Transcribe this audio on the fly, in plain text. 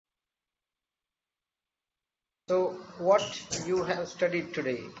So, what you have studied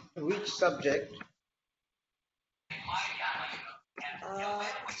today? Which subject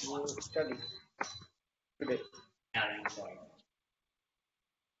you studied today?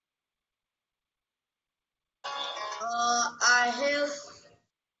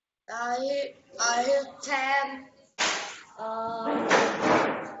 I have 10.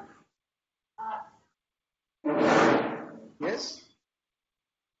 Yes?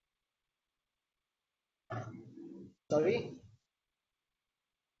 Sorry?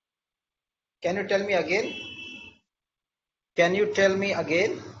 Can you tell me again? Can you tell me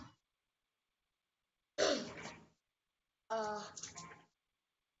again?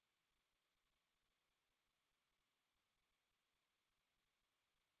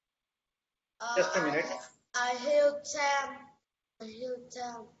 Just a minute. I have 10. I have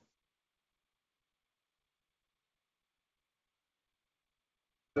 10.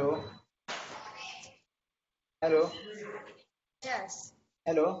 Hello? Hello? Yes.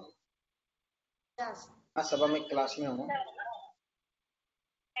 Hello Yes. हाँ सुबह मैं class में हूँ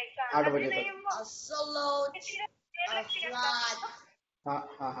 8 बजे तक A solo, a flat. हाँ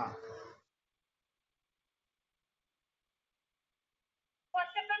हाँ हाँ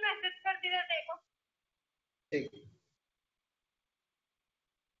व्हाट्सएप पर मैसेज कर दिया देखो ठीक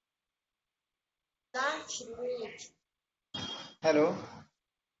Lunch break. Hello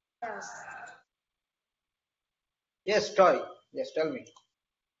Yes. yes toy yes tell me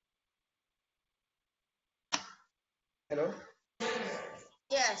hello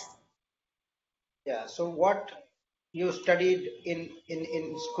Yes. yeah so what you studied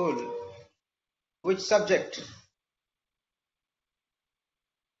in school which subject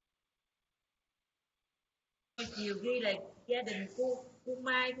chiều ghi là gia đình cô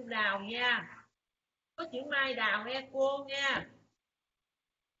Mai cô Đào nha, có chữ Mai Đào nghe cô nha.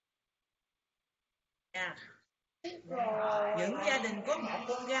 À, những gia đình có một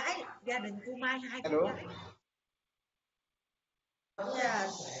con gái, gia đình cô Mai 2 con hello gái.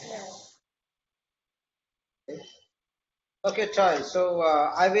 Yes. Yes. okay try so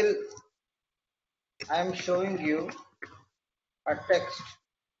I am showing you a text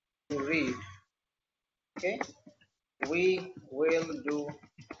to read okay we will do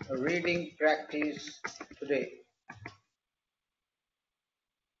a reading practice today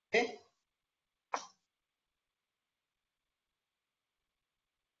okay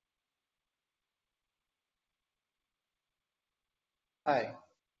hi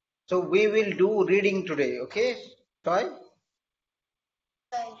so we will do reading today okay toy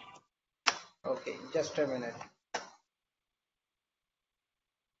Okay. okay just a minute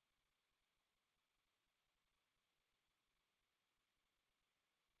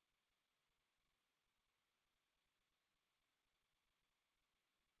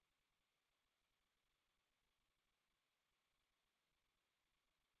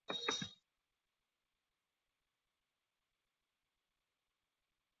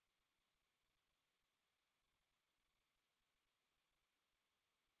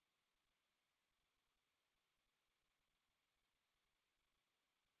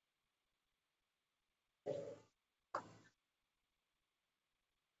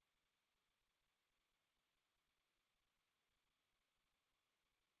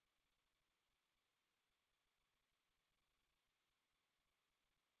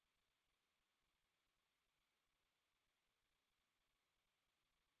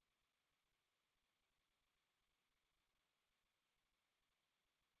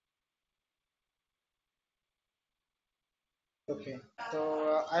okay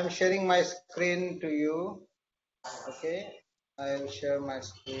so I'm sharing my screen to you okay I'll share my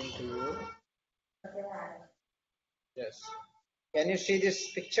screen to you yes can you see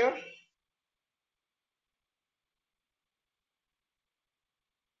this picture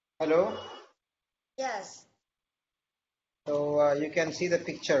hello Yes. so you can see the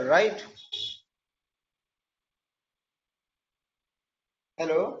picture right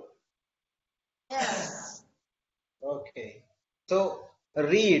hello Yes. okay so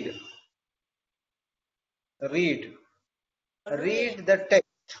read read read the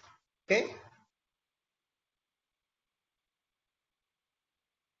text okay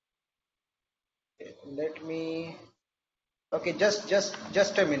let me okay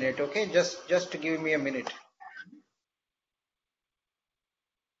just a minute okay just give me a minute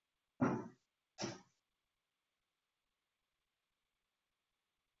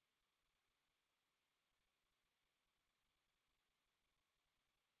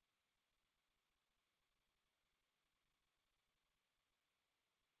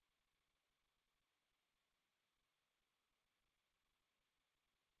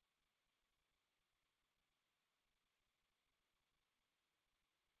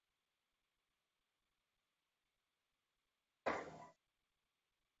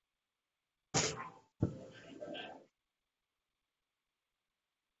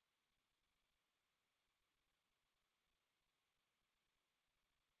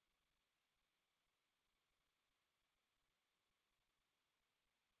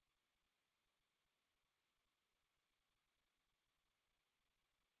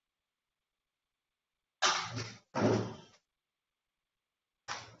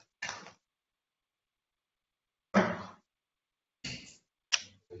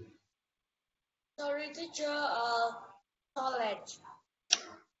Sorry, teacher. College.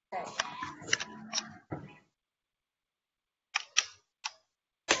 Okay.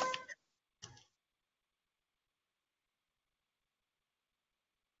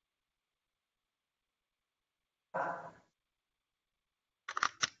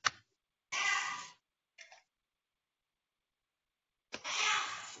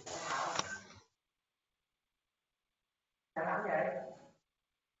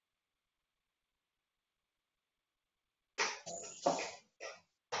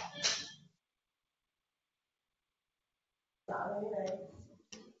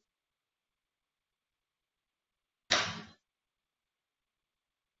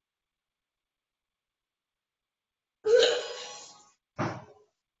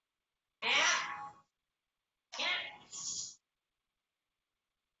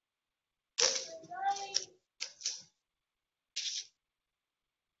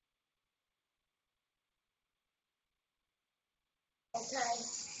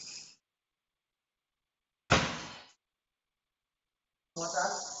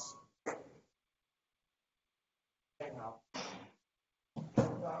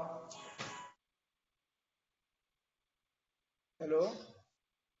 Hello?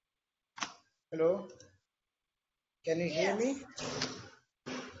 Hello? Can you hear me?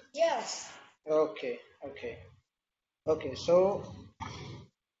 Yes. Okay, okay. Okay, so,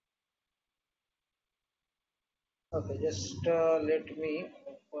 okay, just let me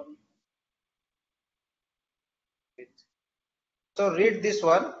open it. So read this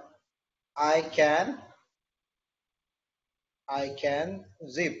one. I can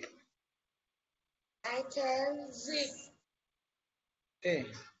zip. I can zip. Okay.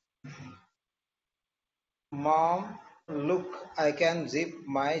 Mom, look, I can zip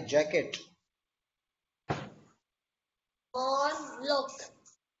my jacket. On look.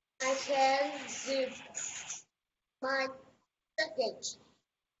 I can zip my jacket.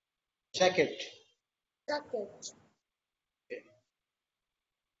 Jacket. Jacket. Okay.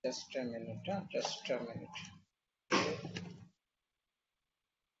 Just a minute, just a minute.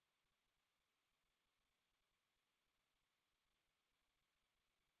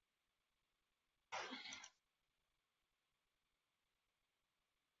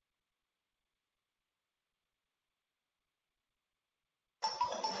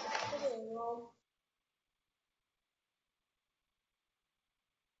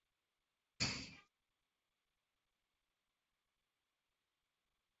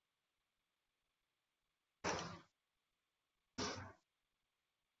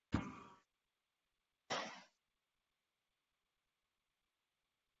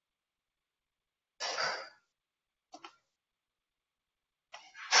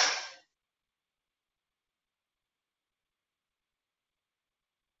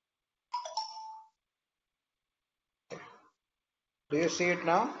 Do you see it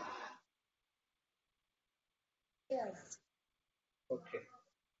now? Yes. Okay.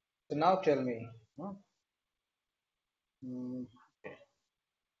 So now tell me. huh? Mm, okay.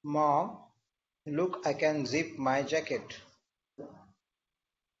 Mom, look, I can zip my jacket.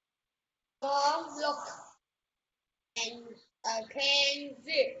 Mom, look. And I can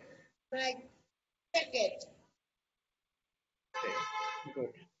zip my jacket. Okay. Good.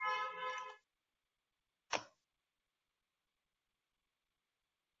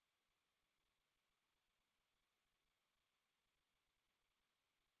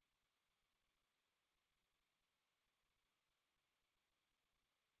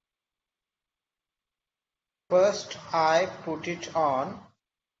 First, I put it on.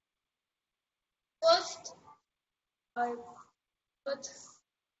 First, I put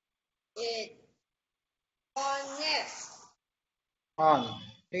it on next. On.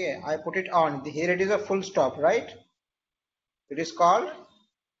 Okay, I put it on. Here it is a full stop, right? It is called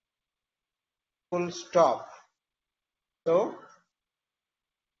full stop. So,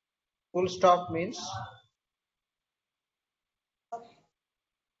 full stop means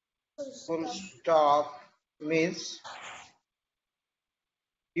full stop means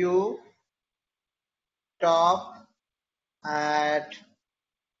you stop at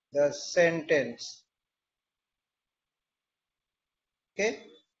the sentence. Okay,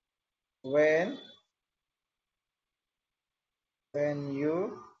 when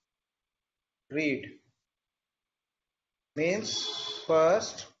you read means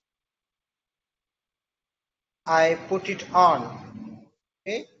first I put it on.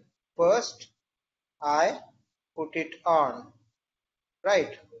 Okay, first I put it on.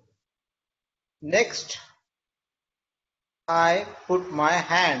 Right. Next I put my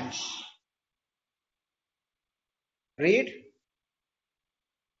hands. Read.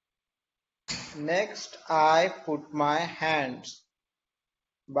 Next, I put my hands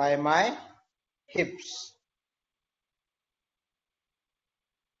by my hips.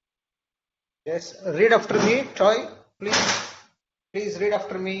 Yes, read after me, Troy. Please read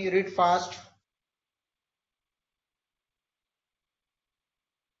after me. Read fast.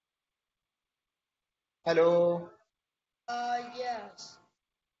 Hello. Yes.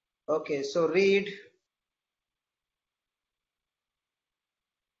 Okay, so read.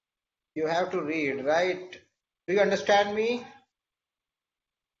 You have to read, right? Do you understand me?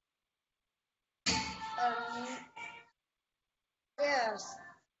 Um, yes.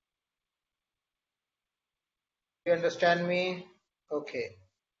 Do you understand me? Okay.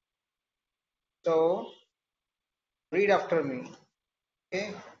 So read after me.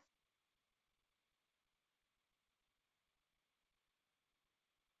 Okay.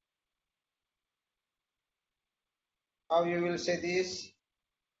 How you will say this?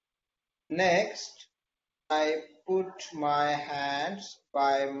 Next, I put my hands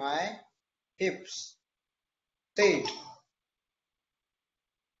by my hips. Say it.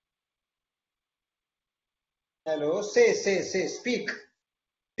 Hello. Say. Speak.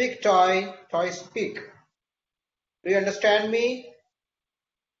 Speak, Toy. Toy, speak. Do you understand me?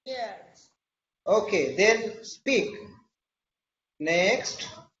 Yes. Okay, then speak. Next.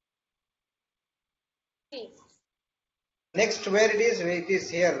 Yes. Next, where it is? It is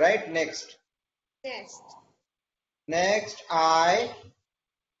here, right? Next. Next. Next, I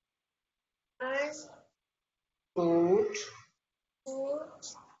put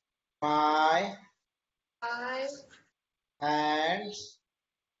put my my hands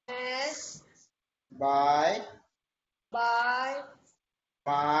hands by by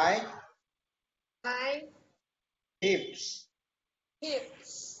my my hips.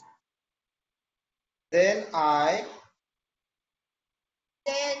 hips. Then I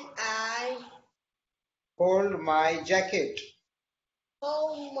hold my jacket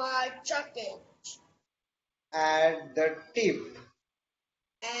hold my jacket at the tip.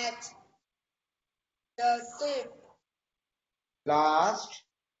 at the tip. Last,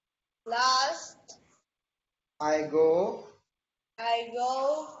 Last, I go I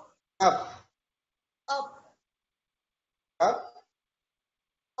go up, up, up,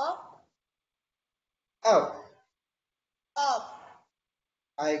 up, up. up,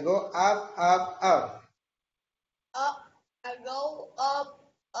 I go up, up, up. up. I go up,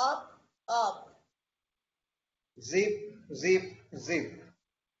 up, up. Zip, zip, zip.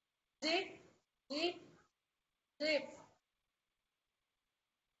 Zip, zip, zip.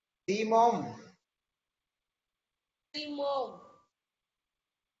 See, mom, See, mom,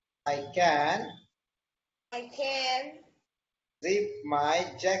 I can I can zip my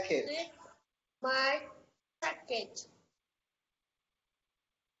jacket. zip my jacket.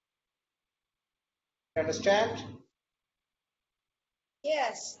 Understand?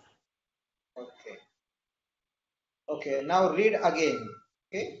 Yes. Okay. Okay, now read again.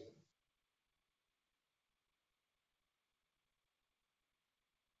 Okay.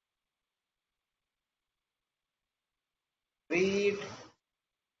 Read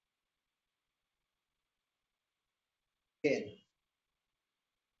again.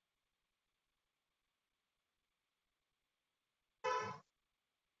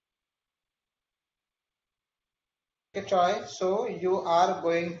 Okay, Troy. So you are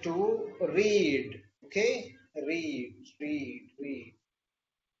going to read. Okay, read.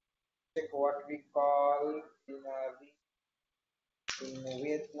 Check what we call in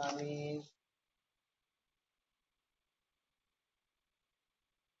Vietnamese.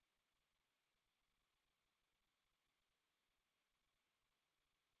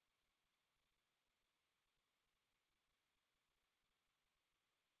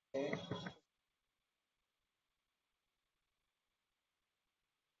 Okay.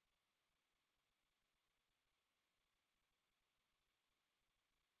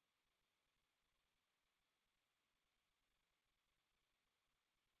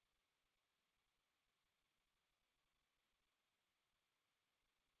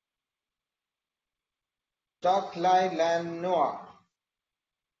 Doc Lai Lan Noah.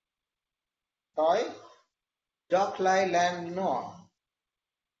 Toy. Doc Lai Lan Noah.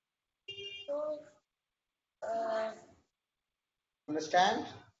 So, uh, Understand?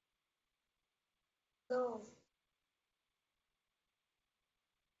 no.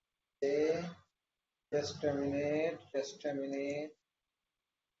 Okay. Just a minute. Just a minute.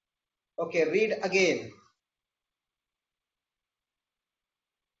 Okay, read again.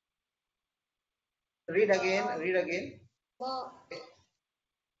 Read again. Read again. Mom,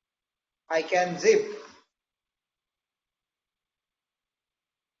 I can zip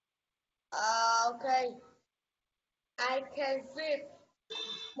Okay. I can zip.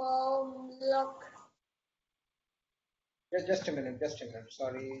 Mom, look. Just a minute.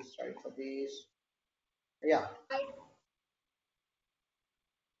 Sorry for this. Yeah. I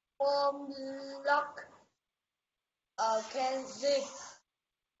Mom, look. Can zip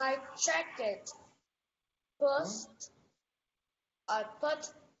my jacket. First, I put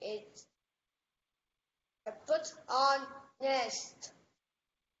it. I put on nest.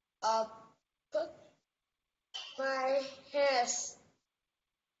 I put my hands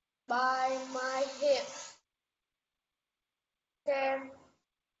by my hip. Then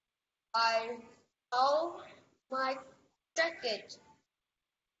I roll my jacket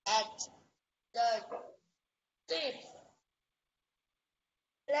at the tip.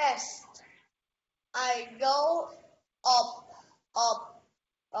 Last, I go up, up,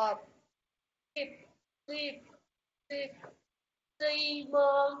 up, tip, tip, tip, see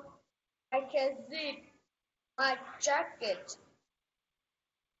mom. I can zip my jacket.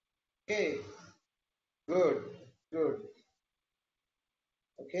 Okay. Good. Good.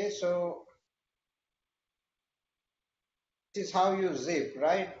 Okay. So this is how you zip,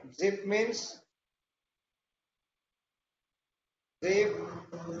 right? Zip means zip.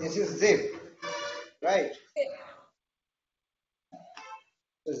 This is zip, right?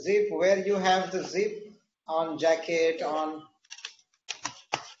 The zip where you have the zip on jacket on.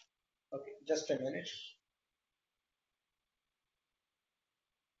 Okay, just a minute.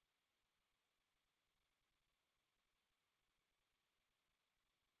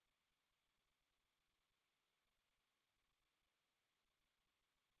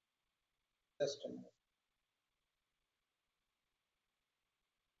 Just a minute.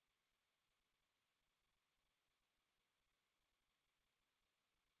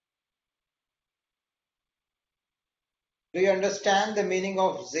 Do you understand the meaning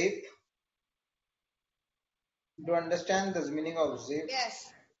of zip? Do you understand the meaning of zip?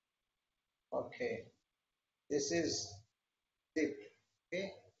 Yes. Okay. This is zip.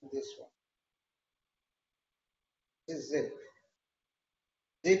 Okay. This one. This is zip.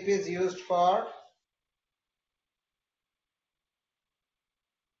 Zip is used for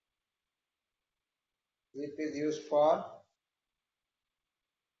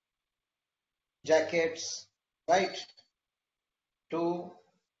jackets, right? To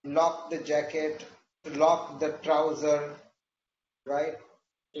lock the jacket, to lock the trouser, right?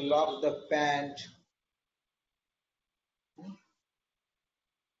 To lock the pant.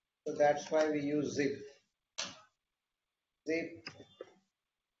 So that's why we use zip. Zip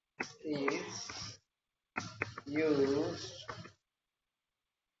is used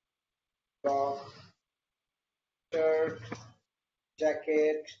for shirt,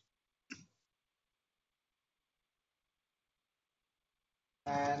 jacket,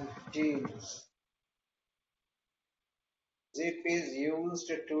 and jeans. Zip is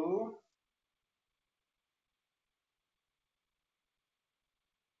used to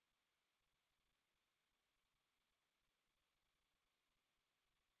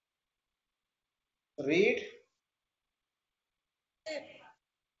read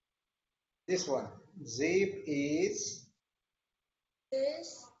this one. Zip is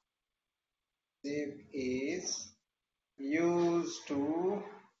This used to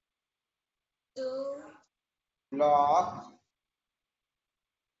to lock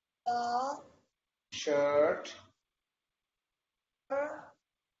the shirt,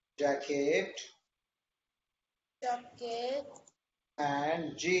 jacket, jacket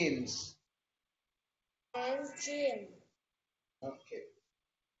and jeans. and jean. Okay.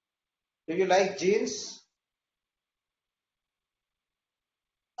 Do you like jeans?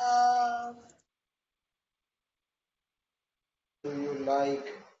 Uh, Do you like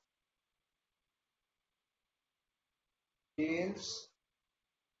jeans?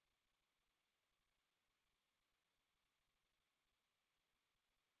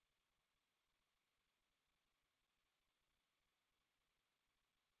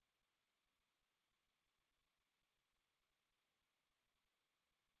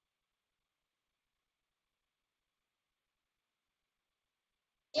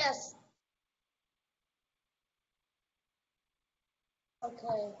 yes.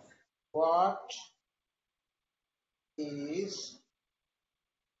 Okay. What is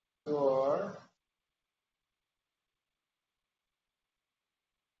your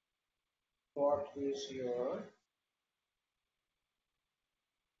what is your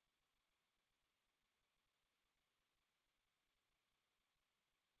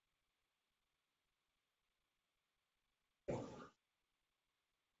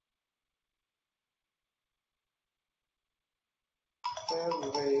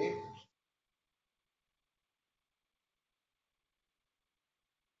favorite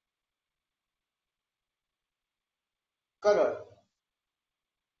Color.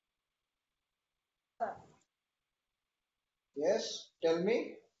 Yes, tell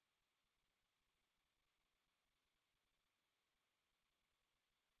me.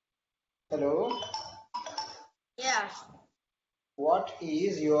 Hello. Yes. What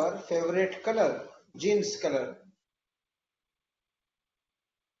is your favorite color? Jeans color.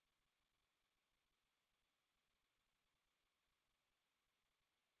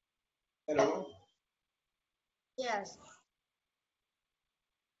 Hello. Yes.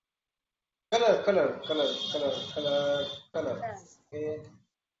 Color. Yes. Okay.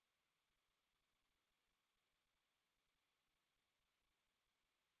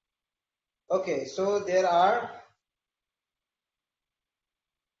 Okay, so there are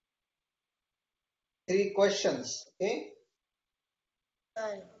 3 questions. Okay.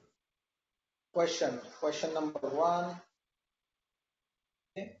 Right. Question number 1.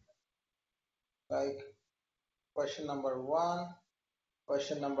 Okay. Like question number 1,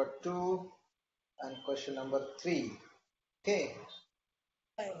 question number 2, and question number 3. Okay.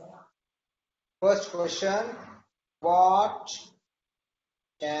 Right. First question. What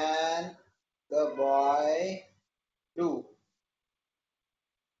can the boy do?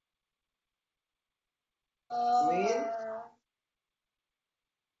 Mean.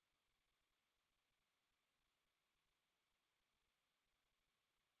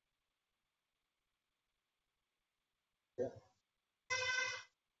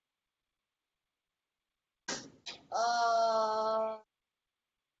 Uh,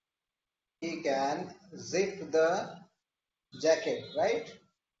 He can zip the jacket, right?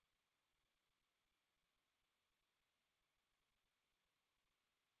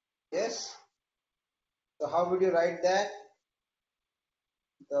 Yes. So how would you write that?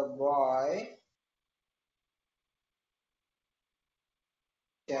 The boy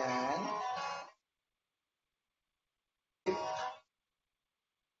can zip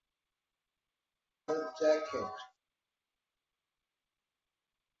the jacket.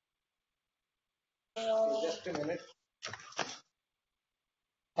 Okay, just a minute.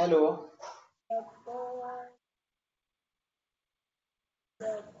 Hello. the boy,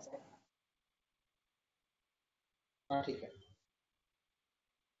 the हाँ, ठीक है.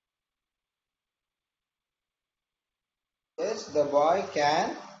 Yes, the boy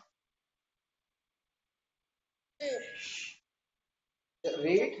can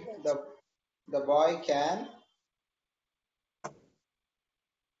read. The boy can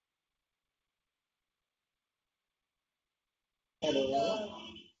hello.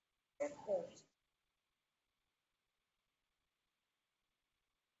 jacket.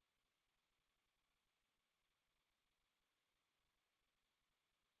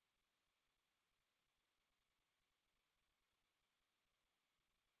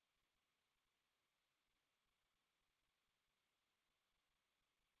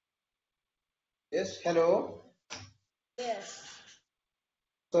 Yes, hello. Yes.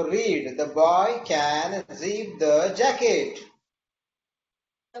 So read. The boy can zip the jacket.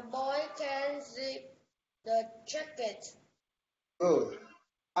 The boy can zip the jacket. Good.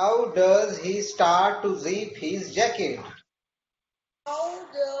 How does he start to zip his jacket? How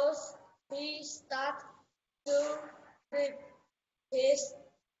does he start to zip his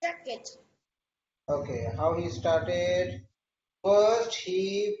jacket? Okay, how he started? First,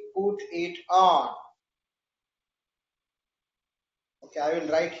 he put it on. Okay, I will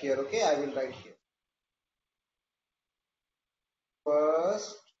write here. Okay, I will write here.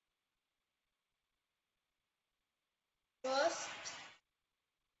 First, First,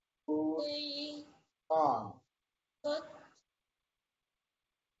 put he on. put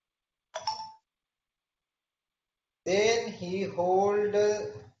Then he hold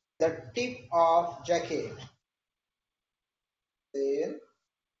the tip of jacket. Then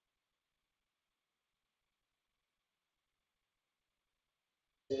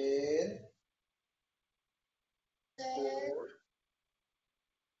then hold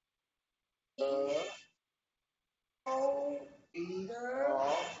he the hold tip the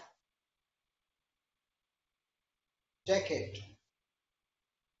of jacket.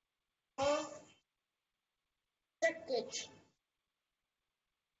 of jacket.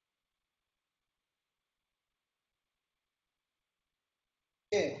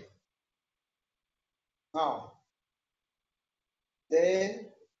 Okay. Now, then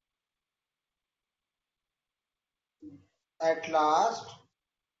at last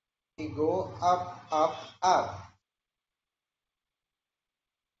he go up, up, up.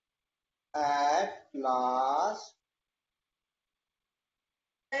 At last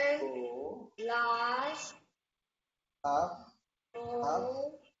And go last up, up,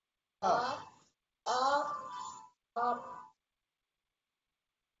 go up. up, up, up.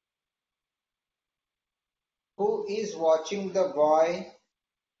 watching the boy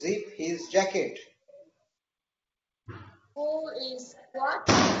zip his jacket? Who is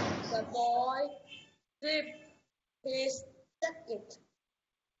watching the boy zip his jacket?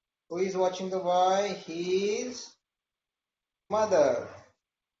 Who is watching the boy? His mother.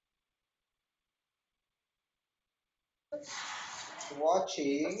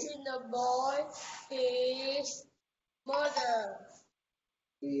 Watching Watching the boy his mother.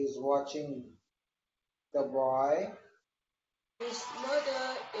 is watching the boy. His mother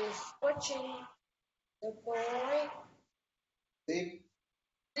is watching the boy Zip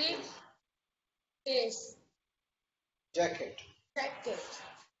zip his jacket. jacket.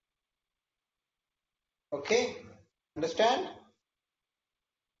 Okay? Understand?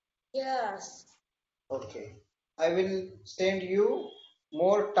 Yes. Okay. I will send you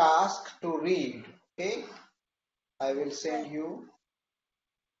more tasks to read. Okay? I will send you.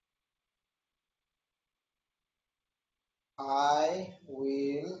 I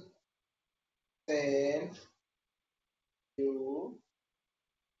will send you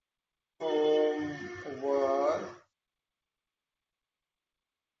homework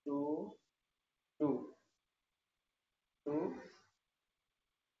to do. To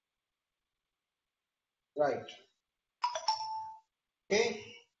write. Okay?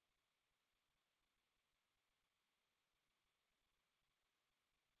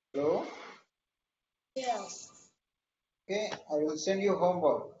 Hello? Yes. Okay? I will send you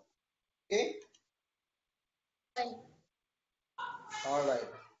homework. Okay? Okay. Alright.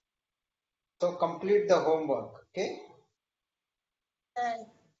 So complete the homework. Okay? Okay.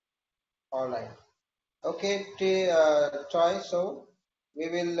 Alright. Okay, Choi. So we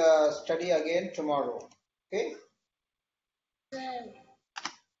will study again tomorrow. Okay? Okay.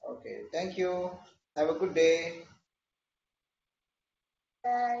 Okay. Thank you. Have a good day.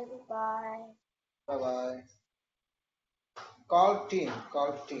 Okay. Goodbye. Bye bye. Call team.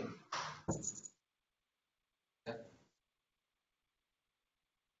 Call team.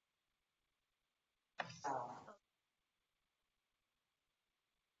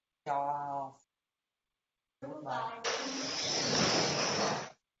 cho đúng bài.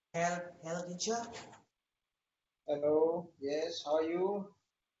 Hello teacher. Hello. Yes. How are you?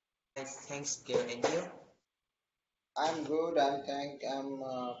 Thanks good and you. I'm good. I'm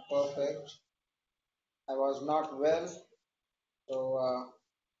perfect. I was not well, so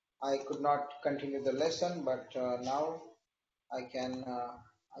I could not continue the lesson, but now I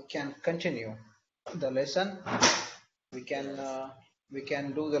can continue the lesson. We can we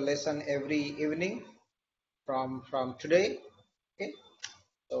can do the lesson every evening from today. Okay.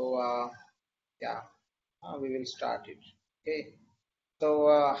 So yeah, we will start it. Okay.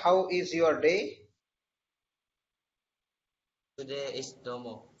 So how is your day? Today is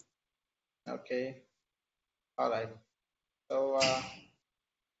normal. Okay. All right. So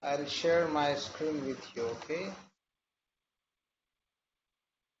I'll share my screen with you. Okay.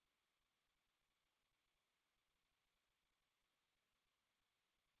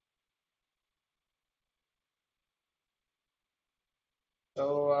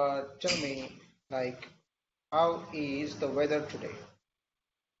 So tell me, like, how is the weather today?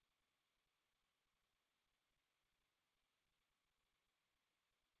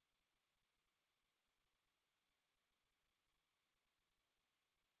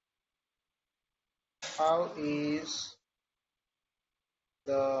 How is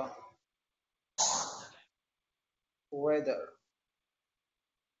the weather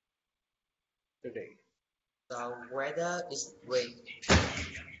today? The weather is great.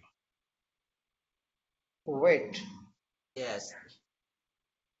 Wait. Yes.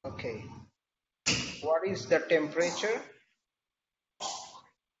 Okay. What is the temperature?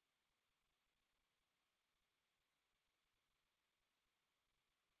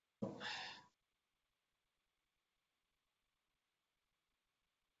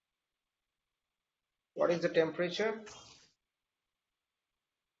 What is the temperature?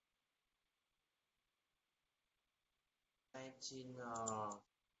 19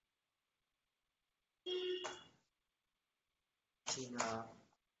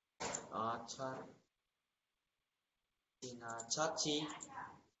 30.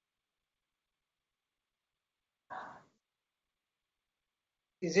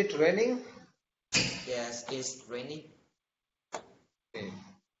 Is it raining? Yes, it's raining. Okay.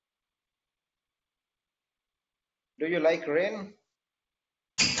 Do you like rain?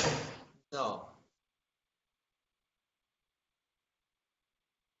 No.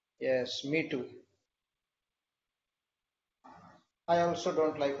 Yes, me too. I also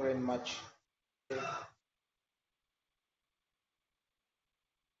don't like rain much. Okay.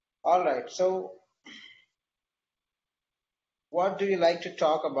 All right. So What do you like to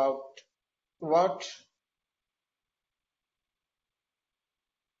talk about? What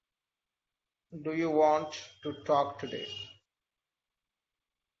do you want to talk today?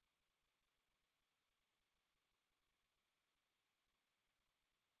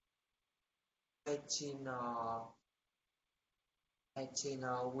 I think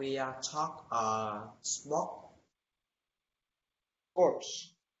we are talk sport.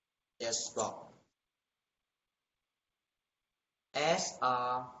 Sports. Yes, sport. As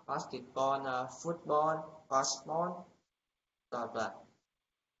basketball, football, basketball, blah blah.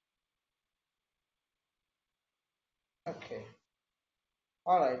 Okay.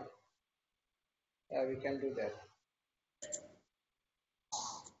 All right. Yeah, we can do that.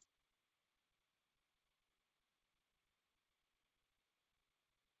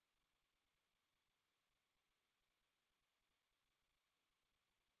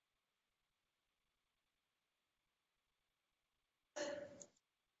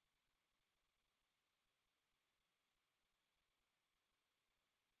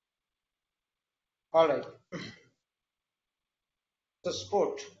 All right. So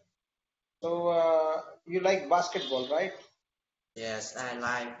sport. So you like basketball, right? Yes, I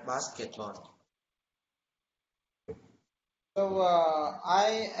like basketball. So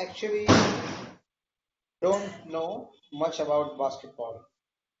I actually don't know much about basketball.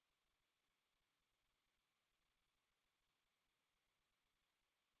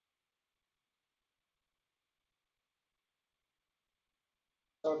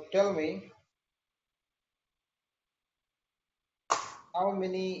 So tell me, how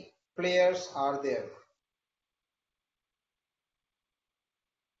many players are there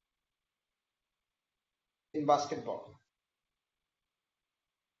in basketball?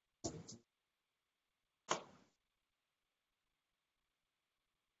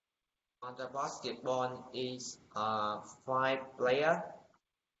 The basketball is 5 player.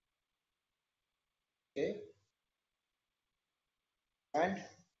 Okay. And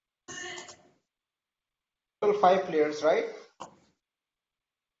total 5 players, right?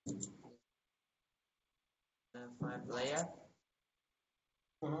 5 player.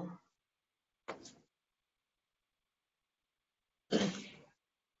 Mhm.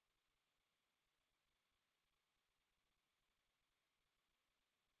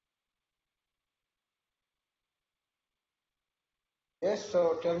 Yes.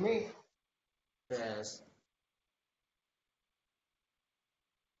 So tell me. Yes,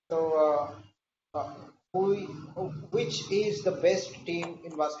 So uh, who, which is the best team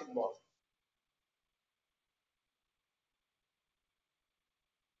in basketball?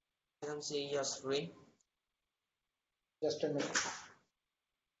 I don't see your screen. Just a minute.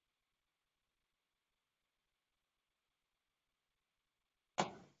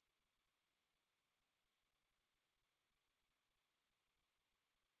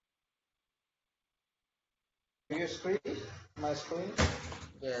 Do you screen? My screen.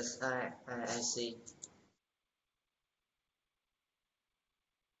 Yes, I see.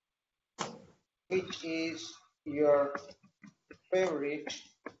 Which is your favorite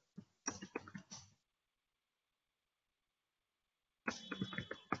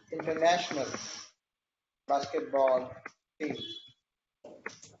international basketball team?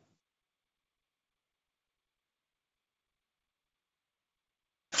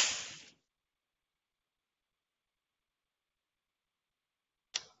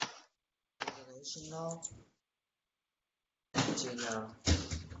 International. China.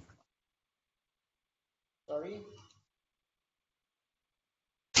 Sorry.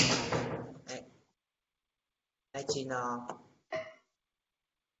 I, China.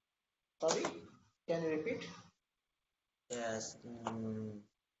 Sorry. Can you repeat? Yes.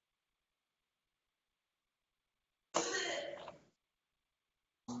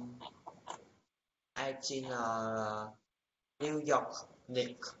 I China. New York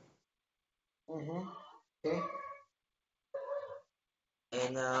Knicks Mm-hmm. Okay.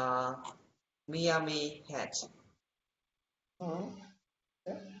 and Miami Heat. Mm-hmm.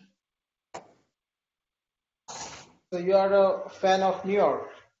 Yeah. So you are a fan of New York.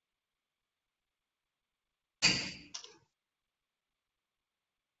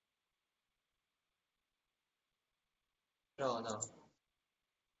 No, no.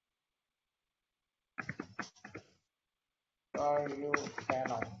 Are you fan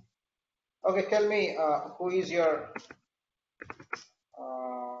of? Okay, tell me, who is your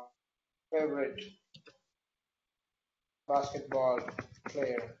uh, favorite basketball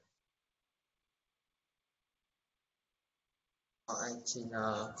player? I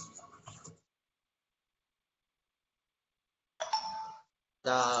China.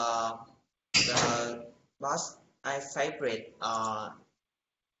 The the bus my favorite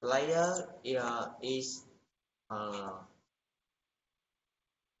player is uh,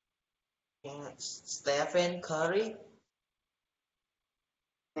 Stephen Curry.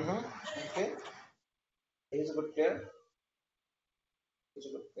 Okay. He's a good player. He's a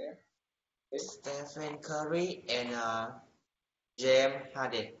good player. Okay. Stephen Curry and James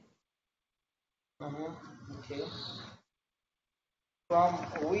Harden. Okay. From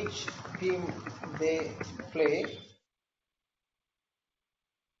which team they play?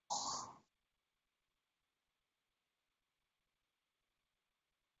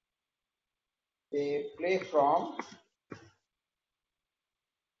 They play from.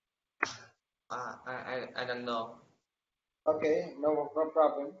 I don't know. Okay, no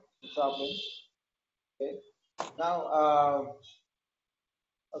problem. No problem. Okay. Now,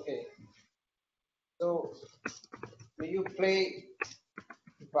 okay. So, do you play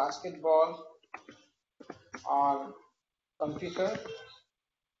basketball on computer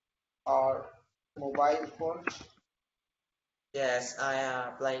or mobile phone? Yes,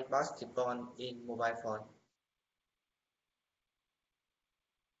 I play basketball in mobile phone.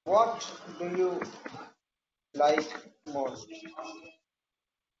 What do you like most?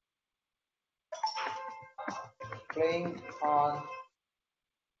 Playing on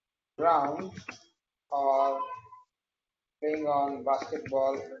ground or playing on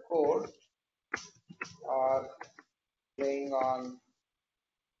basketball court or playing on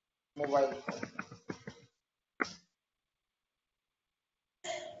mobile phone?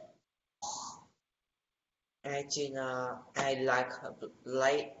 Actually, I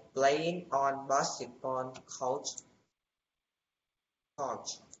like playing on basketball court.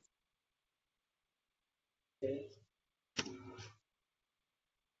 Okay. Do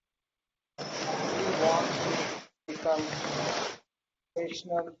you want to become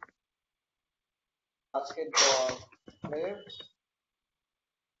professional basketball player?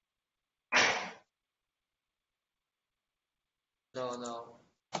 No, no,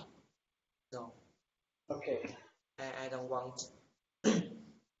 no. Okay. I don't want.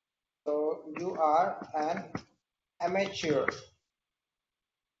 So you are an amateur.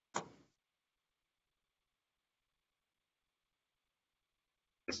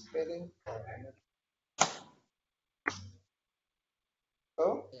 Spelling.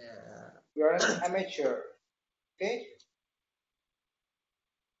 So Yeah. you are an amateur. Okay.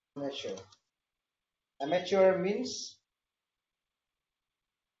 Amateur. Amateur means.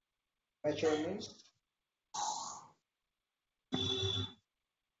 Amateur means.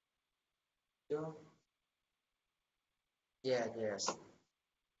 You? Yeah, yes,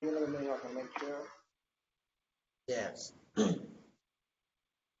 You know the meaning of amateur. yes.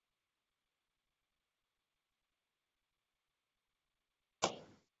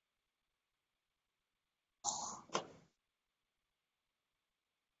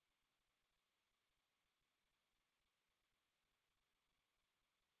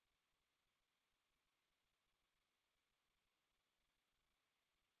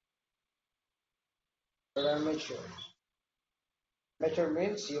 But amateur. Amateur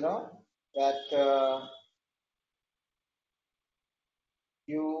means that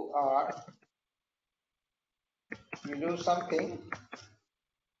you are you do something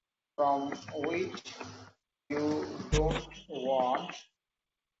from which you don't want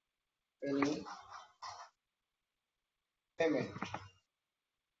any payment.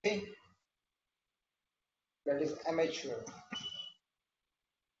 Okay, that is amateur.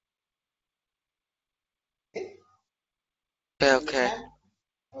 Okay, Okay, okay. understand?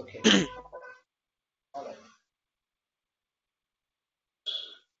 Okay, all right.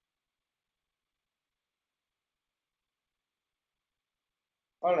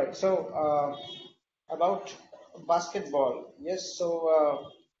 All right. So about basketball, yes. So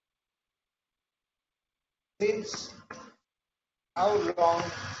since how long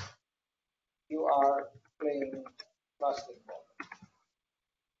you are playing basketball?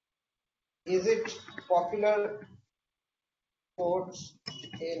 Is it popular sports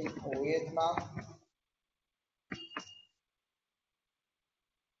in Vietnam?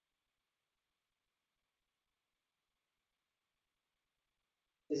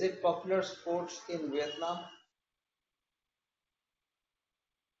 Is it popular sports in Vietnam?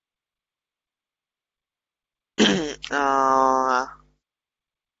 uh,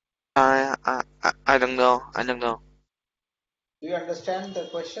 I don't know. I don't know. Do you understand the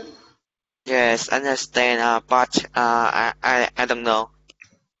question? Yes, I understand. But I don't know.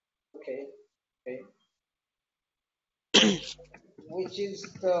 Okay. Okay. Which is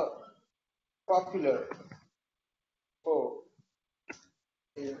the popular sport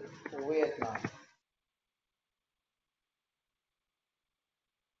in Vietnam?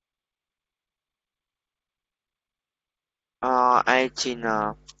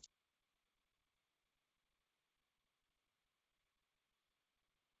 Argentina.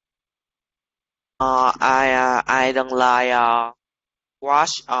 I don't like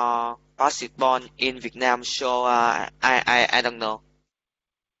watch basketball in Vietnam, so I don't know.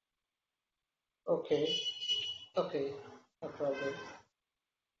 Okay, okay, no problem.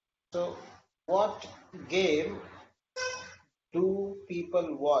 So, what game do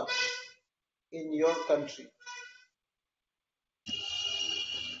people watch in your country?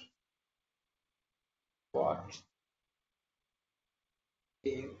 What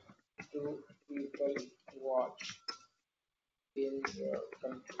game do people watch in your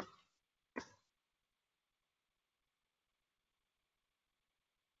country?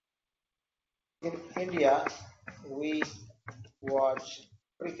 In India, we watch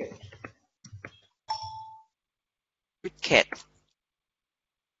cricket. Cricket.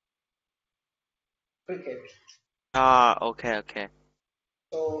 Cricket. Okay, okay.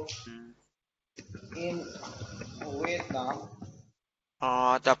 So, Mm. in Vietnam,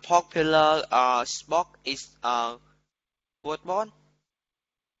 The popular sport is football.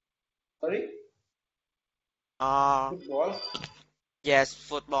 sorry, Uh, football, yes,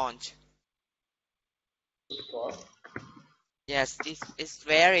 football. football. Yes, it's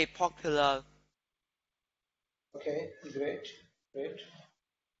very popular. Okay, great, great.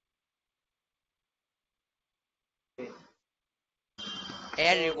 Okay. So,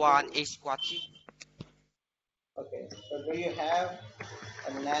 Everyone is watching. okay. So, do you have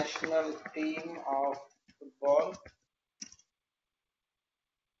a national team of football?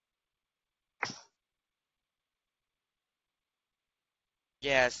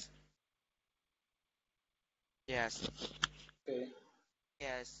 Yes, yes, Okay.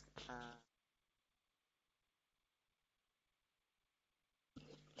 yes.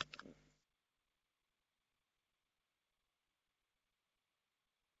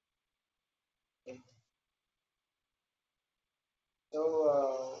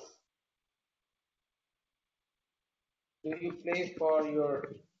 So, do you play for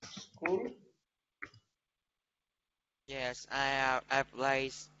your school Yes, I play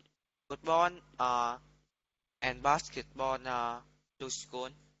football and basketball to school.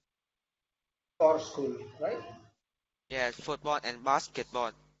 for school, right? Yes, football and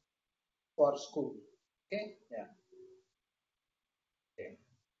basketball. For school. Okay. Yeah. Okay.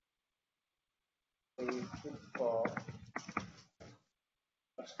 Play football,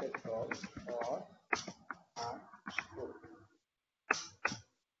 basketball, or school.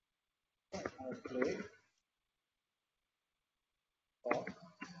 I play for.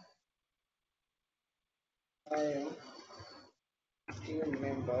 I am team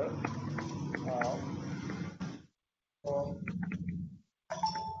member of home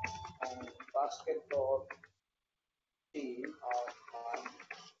and basketball team of my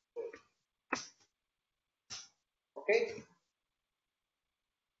school. Okay.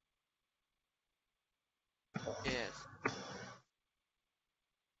 Yes.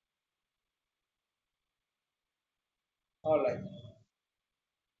 All right.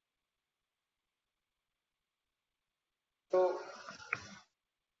 So,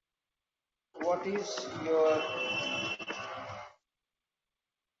 what is your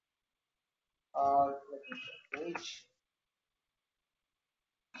let me check, which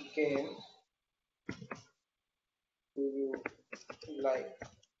game do you like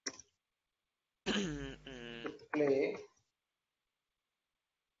to Mm, play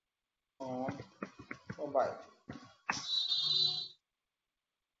on mobile?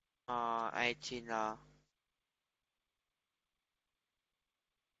 I think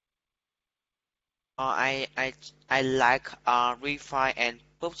I like Refi and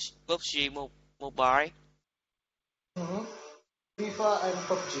PUBG Mobile. Mm-hmm. FIFA and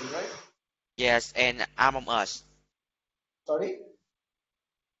PUBG, right? Yes, and Among Us. Sorry.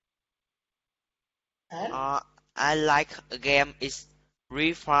 And Uh, I like a game is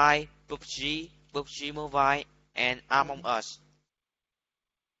Refi, PUBG Mobile, and Among mhm. Us.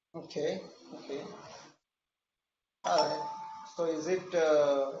 Okay, okay. All right. So is it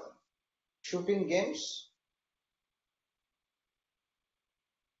shooting games?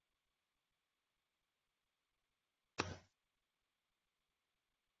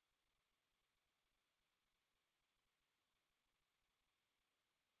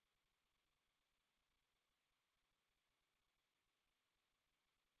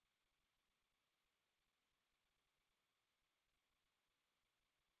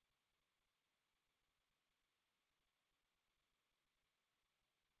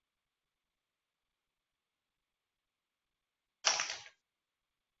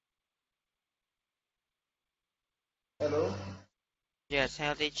 Hello. Yes,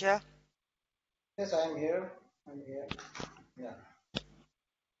 hello teacher. Yes, I am here. I'm here. Yeah.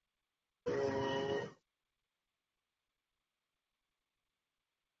 So,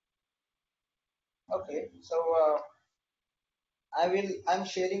 okay. So I'm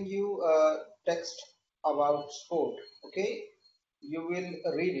sharing you a text about sport. Okay. You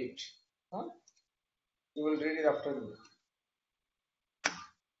will read it. Huh? You will read it after me.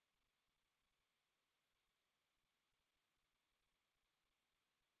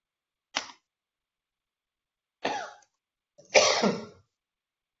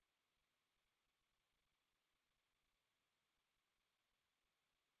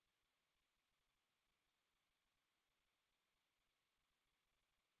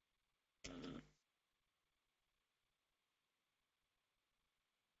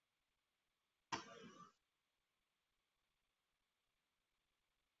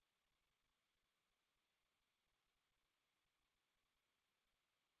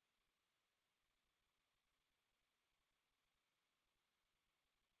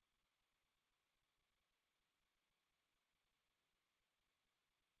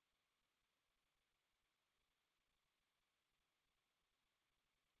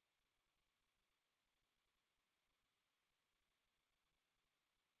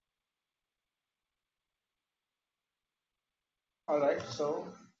 All right. So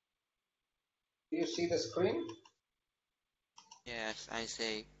do you see the screen? Yes, I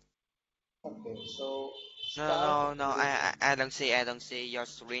see. Okay. So No, start no, no. reading. I don't see. I don't see your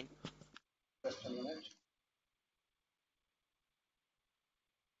screen. Just a minute.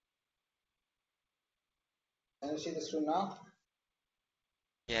 Can you see the screen now?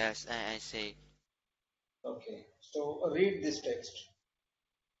 Yes, I see. Okay. So read this text.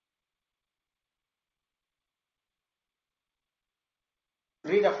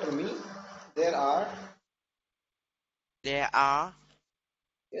 Read after me. There are, There are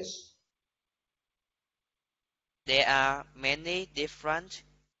yes, there are many different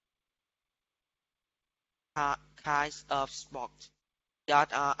kinds of sports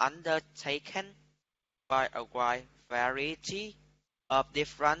that are undertaken by a wide variety of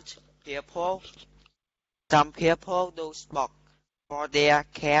different people. Some people do sport for their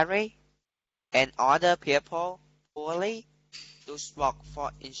career, and other people poorly do sport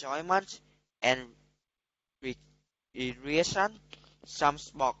for enjoyment and recreation. Some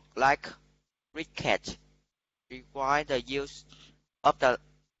sport like cricket require the use of a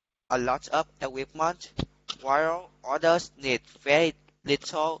lot of equipment, while others need very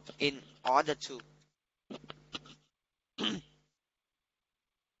little in order to.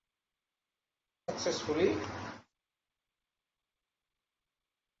 successfully.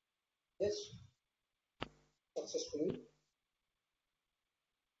 Yes, successfully.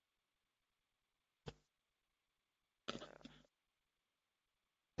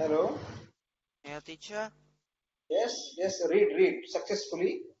 Hello. Yeah, teacher, Yes, yes, read.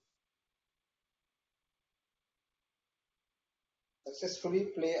 Successfully. Successfully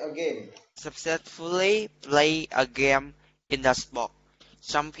play a game. successfully play a game in the sport.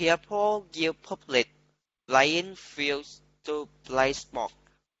 Some people give public playing fields to play sport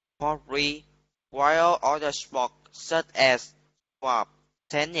for free, while other sports such as golf,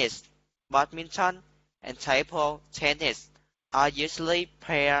 tennis, badminton, and table tennis are usually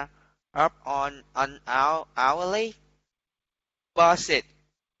paired up on an hourly basis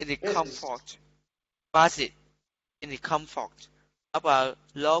in the Yes, comfort basis in the comfort of a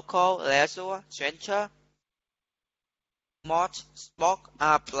local leisure center. Most sports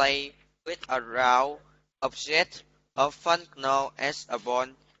are played with a round object, often known as a ball.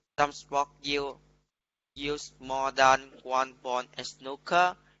 Some sports use more than one ball and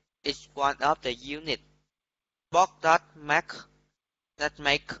snooker is one of the units. Sports that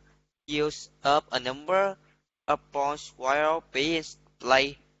make use of a number of balls while being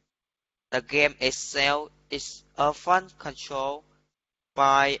played. The game itself is often controlled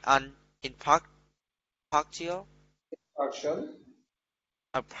by an impartial partial,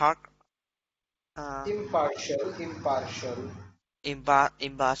 a part uh, impartial, impartial partial,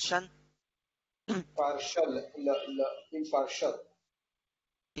 impartial,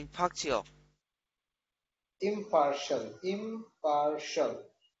 impartial impartial.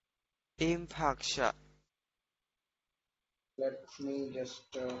 impartial Let me just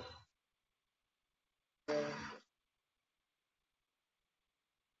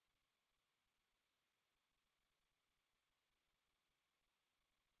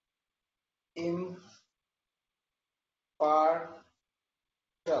impartial.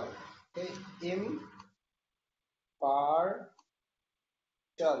 Okay, impartial.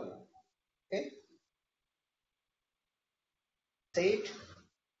 Okay, Say it.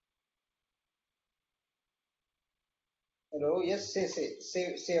 Hello. Yes.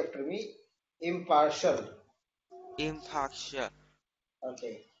 Say after me. Impartial. Impartial.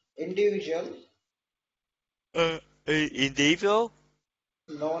 Okay. Individual, Individual.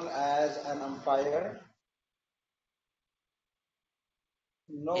 known as an umpire.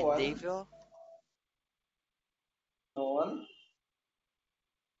 No one, Individual. no one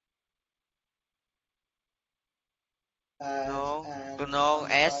as No, an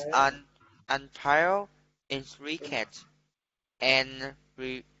known as umpire. an umpire in In cricket and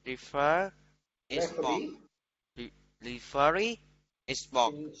refer in sport. referee Re- Referee in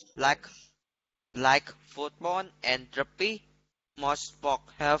sport in like sports. football and rugby. Most sports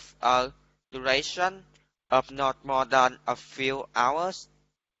have a duration of not more than a few hours.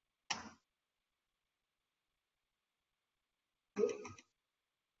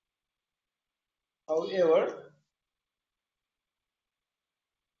 However,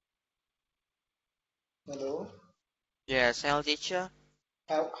 hello. Yes, health teacher.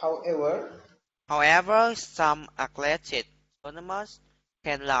 However, However, some athletic tournaments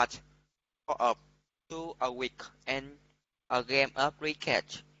can last for up to a week, and a game of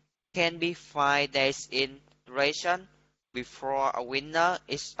cricket can be 5 days in duration before a winner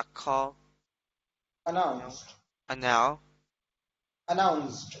is called. No. announced, Announced.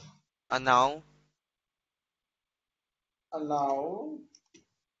 announced, Announced. announced,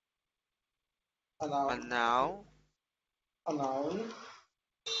 announced. Okay, Announced. announced,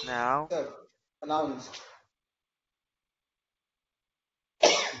 Now. announced,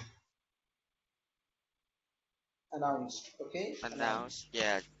 announced. Okay, Announced. announced.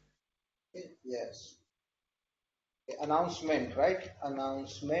 Yes. Okay, yes. Okay, announcement, right?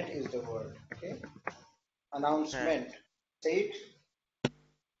 Announcement is the word. Okay, Okay. announcement. Say it.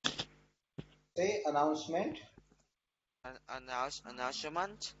 Say announcement.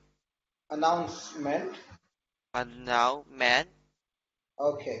 Announcement. Announcement. Announcement.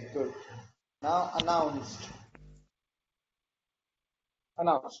 Okay, good. Now announced.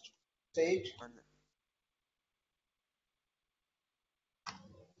 Announced. Say it.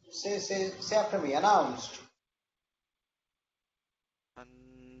 Say after me. Announced.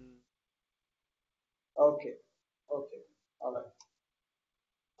 An- Okay. Okay. All right.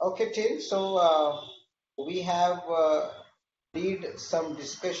 Okay, Tim. So we have did some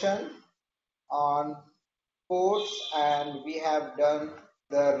discussion on sports, and we have done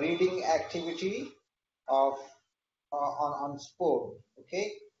the reading activity of on sport.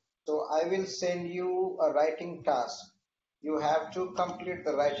 Okay. So I will send you a writing task. You have to complete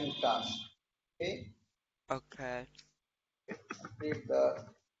the writing task. Okay. Okay. Complete the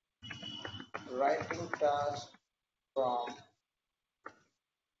writing task from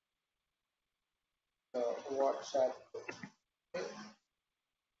the WhatsApp group. Okay.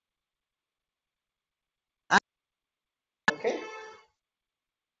 Okay.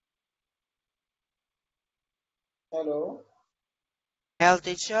 Hello. Health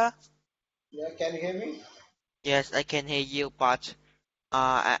teacher. Yeah, can you hear me? Yes, I can hear you, but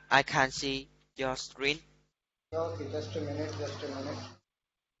I can't see your screen. Okay, just a minute, just a minute.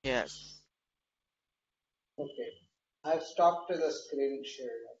 Yes. Okay. I've stopped the screen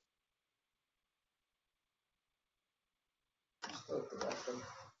share. Okay, that's it.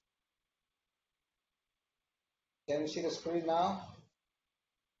 Can you see the screen now?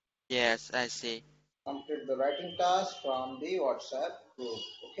 Yes, I see. Complete the writing task from the WhatsApp group.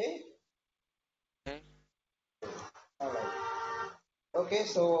 Okay? Okay. Alright. Okay,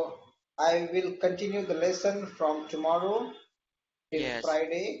 so I will continue the lesson from tomorrow till Yes.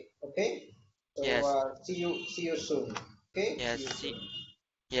 Friday. Okay? So Yes. see you soon. Okay? See Yes. you soon.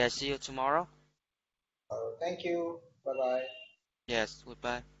 Yes. See you tomorrow. Thank you. Bye bye. Yes.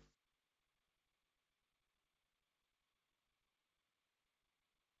 Goodbye.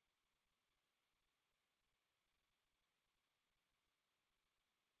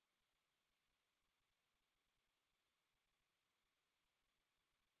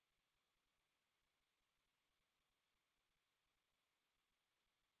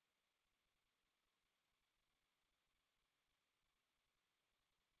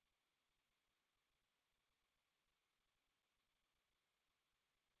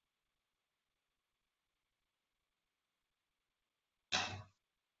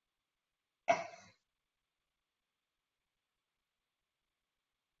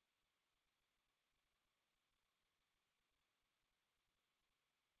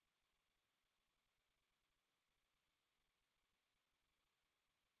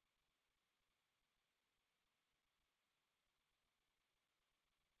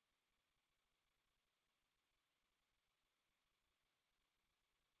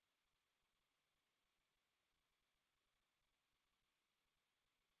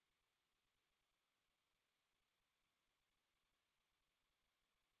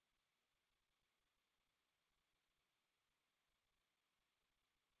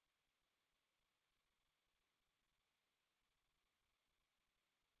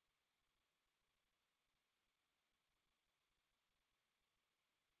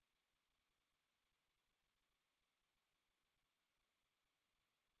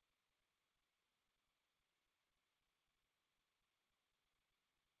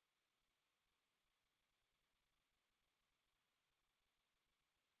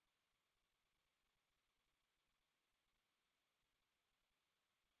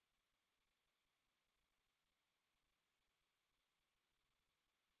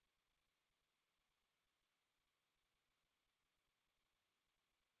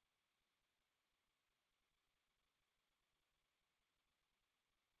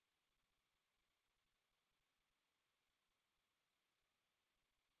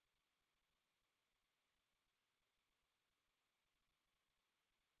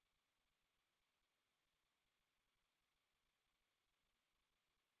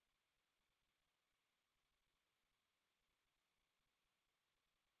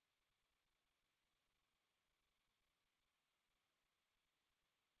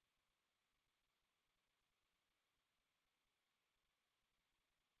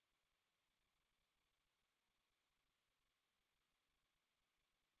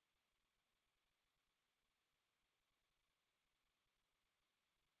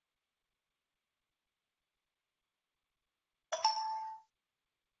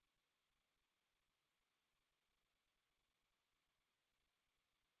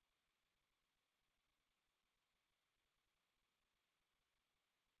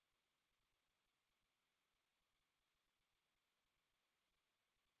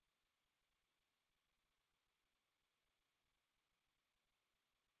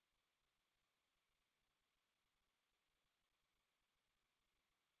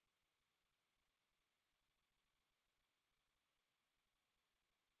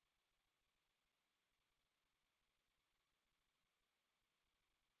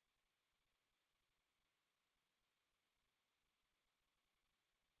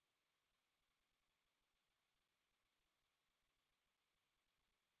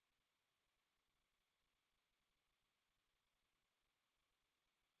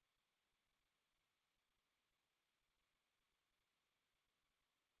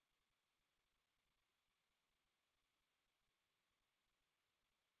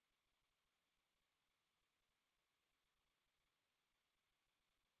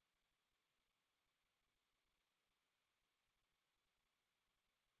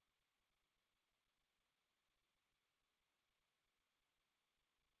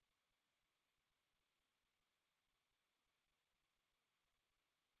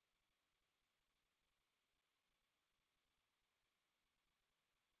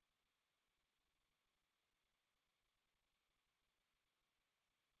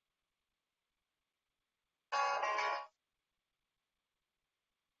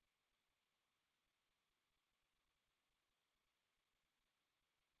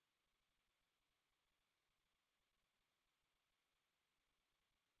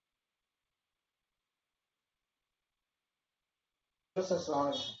 तो sir सलाम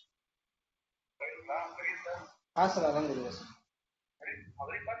वालेकुम। हाँ sir अलहमदिल्ला sir.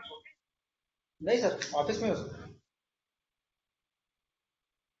 नहीं sir office में हो sir.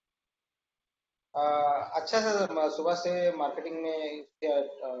 अच्छा sir सुबह से मार्केटिंग में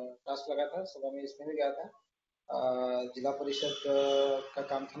टास्क लगा था, सुबह में इसमें भी गया था। जिला परिषद का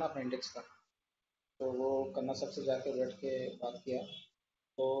काम था ना अपना इंडेक्स का, तो वो करना सबसे जाके बैठ के बात किया।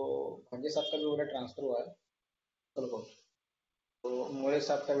 तो भांजे साहब का भी बोला ट्रांसफ़र हुआ है कल को, तो मोरे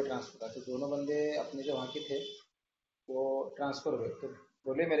साहब का भी ट्रांसफ़र था, तो दोनों बंदे अपने जो वहाँ के थे वो ट्रांसफ़र हुए। तो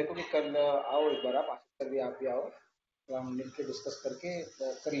बोले मेरे को कि कल आओ एक बार, आप आसिफ सर भी आप भी आओ, तो हम मिल के डिस्कस करके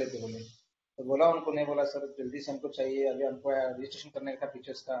कर लेते बोले। तो बोला उनको, नहीं बोला सर जल्दी से हमको चाहिए, अभी हमको रजिस्ट्रेशन करने का था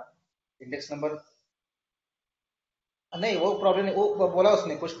टीचर्स का इंडेक्स नंबर। नहीं वो प्रॉब्लम नहीं, वो बोला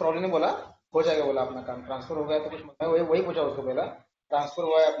उसने कुछ प्रॉब्लम नहीं बोला, हो जाएगा बोला, अपना काम ट्रांसफर हो गया तो कुछ, मैं वही वही पूछा उसको बोला ट्रांसफर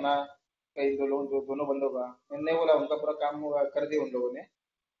हुआ है अपना कई दोनों बंदों का। मैंने बोला उनका पूरा काम हुआ कर दिया उन लोगों ने,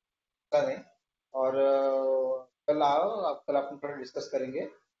 पता नहीं। और कल आओ, आप कल अपन थोड़ा डिस्कस करेंगे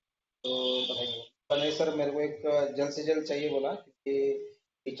तो बताएंगे। पर नहीं सर मेरे को एक जल्द से जल्द चाहिए बोला, क्योंकि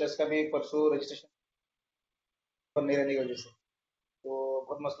टीचर्स का भी परसों रजिस्ट्रेशन पर नहीं रहने की वजह से तो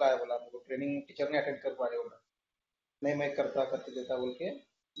बहुत मसला है बोला, मेरे को ट्रेनिंग टीचर ने अटेंड कर पा रहे बोला। नहीं मैं करता करके देता बोल के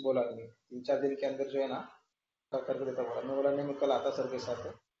बोला, नहीं 3-4 दिन के अंदर जो है ना करके देता बोला। मैं बोला नहीं मैं कल आता सर के साथ,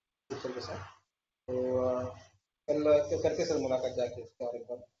 टीचर के साथ। तो कल तो करके सर मुलाकात जाके इसके और एक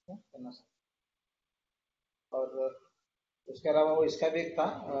बार करना सर। और उसके अलावा वो इसका भी एक था,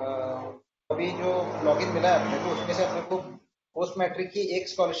 अभी जो लॉगिन मिला है अपने को उसमें से अपने को पोस्ट मैट्रिक की एक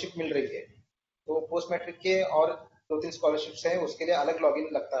स्कॉलरशिप मिल रही है। तो पोस्ट मैट्रिक के और 2-3 स्कॉलरशिप्स हैं, उसके लिए अलग लॉगिन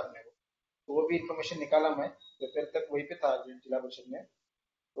लगता है अपने को। तो वो भी इन्फॉर्मेशन निकाला मैं, दोपहर तक वहीं पे था जिला परिषद में।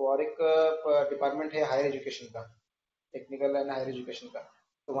 तो और एक डिपार्टमेंट है हायर एजुकेशन का, टेक्निकल एंड हायर एजुकेशन का,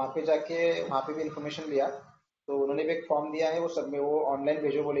 तो वहाँ पे जाके वहाँ पे भी इन्फॉर्मेशन लिया। तो उन्होंने भी एक फॉर्म दिया है, वो सब में वो ऑनलाइन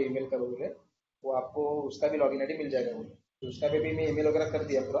भेजो बोले, ईमेल करो बोले, वो आपको उसका भी लॉगिन आईडी मिल जाएगा बोले। तो उसका भी मैं ईमेल वगैरह कर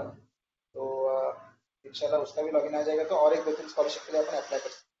दिया पूरा। तो इंशाल्लाह उसका भी लॉगिन आ जाएगा, तो और एक 2-3 स्कॉलरशिप के लिए अपन अप्लाई कर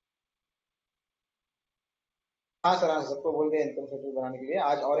सकते हैं। हाँ सर, हाँ सबको बोल दिया इनकम सर्टिफिकेट बनाने के लिए,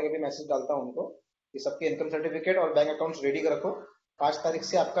 आज और एक अभी मैसेज डालता हूँ उनको कि सबके इनकम सर्टिफिकेट और बैंक अकाउंट्स रेडी कर रखो। 5 तारीख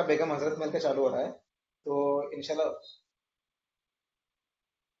से आपका बेगम हजरत महल का चालू हो रहा है, तो इंशाल्लाह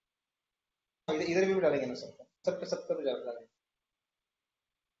इधर इधर भी डालेंगे ना सर, सबका भी डालेंगे।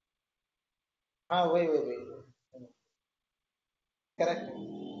 हाँ वही वही वही, correct.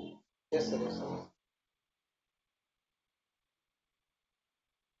 Yes sir, yes sir.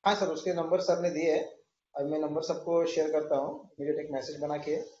 हाँ सर उसके नंबर सर ने दिए है, अब मैं नंबर सबको शेयर करता हूँ, इमीडिएट एक मैसेज बना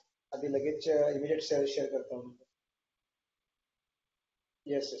के अभी लगेज इमीडिएट शेयर करता हूँ।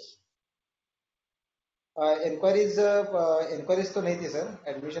 Yes yes. इंक्वायरीज इंक्वायरीज तो नहीं थी सर,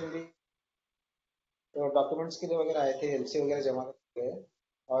 एडमिशन भी तो डॉक्यूमेंट्स के लिए वगैरह आए थे, एलसी वगैरह जमा करके गए।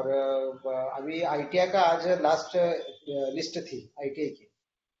 और अभी आईटीआई का आज लास्ट लिस्ट थी आईटीआई की,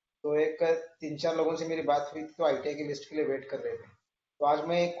 तो एक 3-4 लोगों से मेरी बात हुई थी, तो आईटीआई की लिस्ट के लिए वेट कर रहे थे। तो आज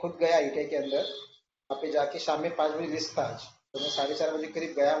मैं खुद गया आईटीआई के अंदर, वहाँ पे जाके शाम में 5 बजे लिस्ट था आज, तो मैं 4:30 बजे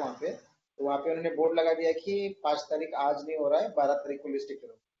करीब गया वहाँ पे। तो वहाँ पे उन्होंने बोर्ड लगा दिया कि 5 तारीख आज नहीं हो रहा है, 12 तारीख को लिस्ट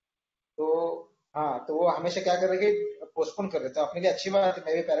करो। तो हाँ, तो वो हमेशा क्या कर रहे हैं, पोस्टपोन कर देते हैं, अपने लिए अच्छी बात है,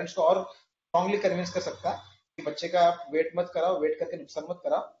 मेरे पेरेंट्स को और स्ट्रांगली कन्विंस कर सकता कि बच्चे का आप वेट मत कराओ, वेट करके नुकसान मत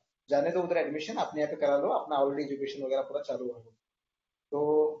कराओ, जाने दो उधर एडमिशन अपने यहाँ पे करा लो, अपना ऑलरेडी एजुकेशन वगैरह पूरा चालू हो। तो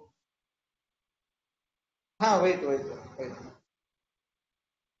हाँ वही तो।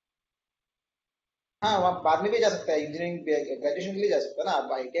 हाँ वहाँ बाद में भी जा सकता है, इंजीनियरिंग ग्रेजुएशन के लिए जा सकता है ना,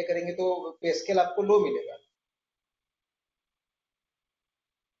 आप आईटीआई करेंगे तो पे स्केल आपको लो मिलेगा।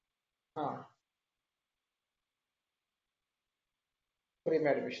 हाँ फ्री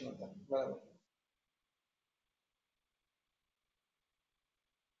में एडमिशन होता है, बराबर।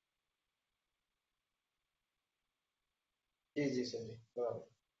 जी जी सर जी, बराबर।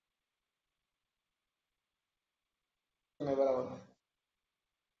 मैं बराबर।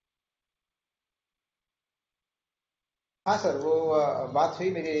 हाँ सर वो बात हुई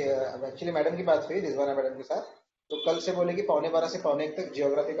मेरी, एक्चुअली मैडम की बात हुई रिजवाना मैडम के साथ। तो कल से बोले कि 12:15 से 1:45 तक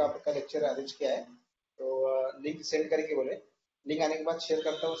जियोग्राफी का आपका लेक्चर अरेंज किया है, तो लिंक सेंड करके बोले, लिंक आने के बाद शेयर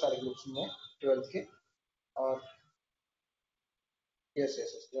करता हूँ सारे ग्रुप्स में 12th के। और यस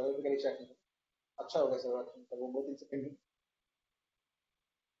यस यस, जियोग्राफी का लेक्चर अच्छा होगा सर, बात सुनकर वो बहुत दिन से पेंडिंग।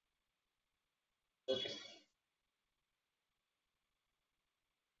 ओके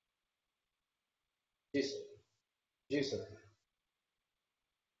जी सर। जी सर।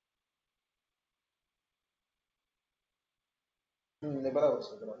 नहीं बराबर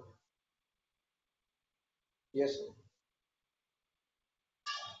सर, बराबर। Yes sir.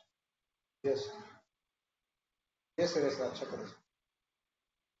 Yes yes sir, yes sir, अच्छा करें।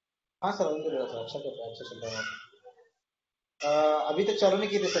 हाँ सर, अभी तो अच्छा चल रहा है, अच्छा चल रहा है। अभी तक चालू नहीं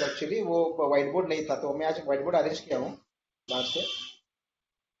किए थे सर, एक्चुअली वो व्हाइट बोर्ड नहीं था, तो मैं आज व्हाइट बोर्ड अरेंज किया हूँ बाहर से।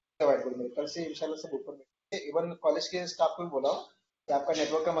 व्हाइट बोर्ड में कल से इंशाल्लाह सब ऊपर में, इवन कॉलेज के स्टाफ को भी बोला हो कि आपका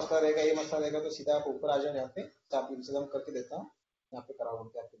नेटवर्क का मसला रहेगा, ये मसला रहेगा, तो सीधा आप ऊपर आ जाओ यहाँ पे, तो आप इंतजाम करके देता हूँ, यहाँ पे कराओ बोल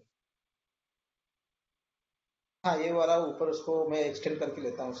के आपके लिए। हाँ, ये वाला ऊपर उसको मैं एक्सटेंड करके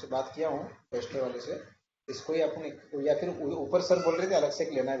लेता हूँ, उससे बात किया हूँ वेस्टर वाले से। इसको ही अपन या फिर ऊपर सर बोल रहे थे अलग से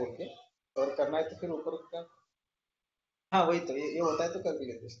एक लेना है बोल के, और करना है तो फिर ऊपर का। हाँ वही तो, ये होता है तो कर भी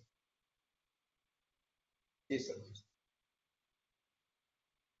लेते हैं। जी सर, जी।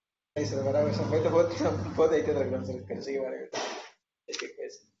 नहीं सर, बराबर सर, मैं तो बहुत बहुत एहतियात रख रहा हूँ सर खर्चे के बारे में, एक एक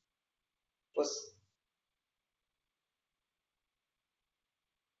पैसे बस।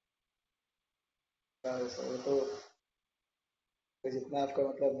 सर वो तो जितना आपका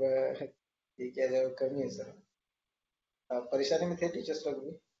मतलब ये किया जाए वो कम ही है सर। परेशानी में थे टीचर्स लोग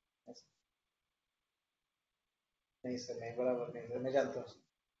भी। नहीं सर, नहीं, बराबर नहीं सर, मैं जानता हूँ।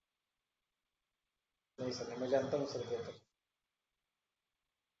 नहीं सर, नहीं, मैं जानता हूँ सर बेहतर।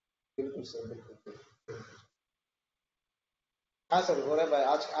 बिल्कुल सर, बिल्कुल बिल्कुल। हाँ सर, हो रहा है भाई,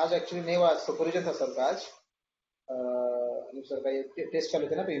 आज आज एक्चुअली नहीं हुआ, आज सुपरविजन था सर का आज। अनूप सर का ये टेस्ट चालू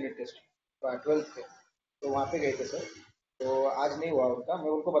थे ना, यूनिट टेस्ट 12th के, तो वहाँ पे गए थे सर। तो आज नहीं हुआ उनका, मैं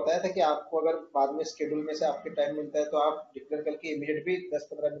उनको बताया था कि आपको अगर बाद में शेड्यूल में से आपके टाइम मिलता है तो आप डिक्लेयर करके इमीडिएट भी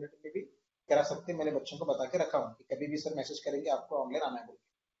 10-15 मिनट में भी करा सकते हैं, मैंने बच्चों को बता के रखा हूँ कि कभी भी सर मैसेज करेंगे आपको ऑनलाइन आना है बोल के।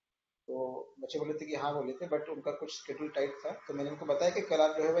 तो बच्चे बोले थे कि हाँ बोले थे, बट उनका कुछ शेड्यूल टाइट था, तो मैंने उनको बताया कि कल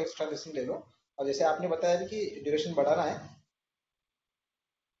आप जो है वो एक्स्ट्रा लेसन ले लो। और जैसे आपने बताया कि ड्यूरेशन बढ़ाना है,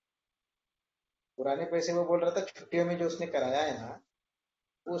 पुराने पैसे वो बोल रहा था छुट्टियों में जो उसने कराया है ना,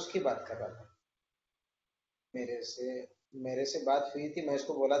 वो उसकी बात कर रहा था मेरे से। मेरे से बात हुई थी, मैं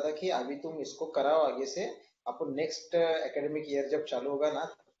इसको बोला था कि अभी तुम इसको कराओ आगे से, आपको नेक्स्ट एकेडमिक ईयर जब चालू होगा ना,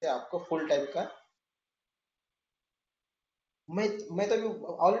 तब से आपको फुल टाइम का। मैं मैं तो अभी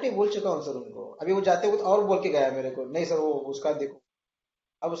ऑलरेडी बोल चुका हूँ सर उनको, अभी वो जाते वक्त और बोल के गया मेरे को, नहीं सर वो उसका देखो,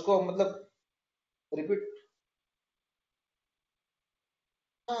 अब उसको मतलब रिपीट।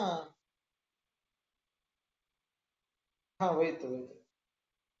 हाँ हाँ, वही तो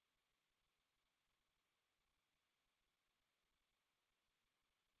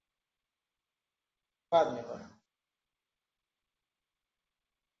बाद में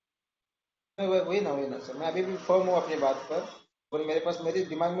वही ना सर, मैं अभी भी फर्म हूँ अपनी बात पर। और मेरे पास मेरे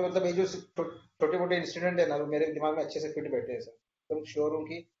दिमाग में मतलब ये जो छोटे मोटे इंसिडेंट है ना, वो मेरे दिमाग में अच्छे से फिट बैठे हैं सर, एकदम श्योर हूँ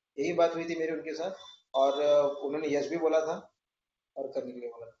कि यही बात हुई थी मेरी उनके साथ। और उन्होंने यस भी बोला था और करने के लिए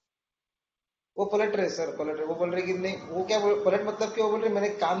बोला था। वो पलट रहे सर, पलट रहे, वो बोल रहे कि नहीं, वो क्या पलट मतलब क्या, वो बोल रहे मैंने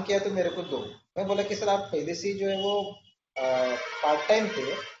काम किया तो मेरे को दो। मैं बोला कि सर आप पहले से ही जो है वो पार्ट टाइम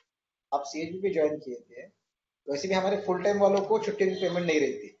थे, आप सीएचबी पे ज्वाइन किए थे, वैसे भी हमारे फुल टाइम वालों को छुट्टी की पेमेंट नहीं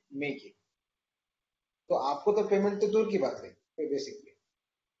रहती मई की, तो आपको तो पेमेंट तो दूर की बात है बेसिकली,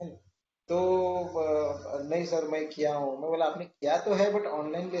 है ना? तो नहीं सर मैं किया हूँ, मैं बोला आपने किया तो है बट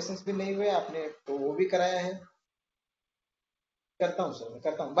ऑनलाइन लेसन्स भी नहीं हुए आपने, तो वो भी कराया है। करता हूँ सर, मैं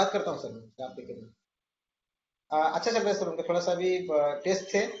करता हूँ, बात करता हूँ सर मैं, आप देखेंगे। अच्छा चल रहा है सर, उनके थोड़ा सा अभी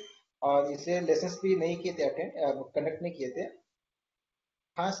टेस्ट थे, और इसलिए लेसन्स भी नहीं किए थे, अटेंड कंडक्ट नहीं किए थे।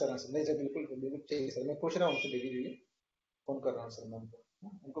 हाँ सर, हाँ सर, नहीं सर, बिल्कुल बिल्कुल चाहिए सर, मैं पूछ रहा हूँ उनसे डेली डेली, फोन कर रहा हूँ सर मैं उनको,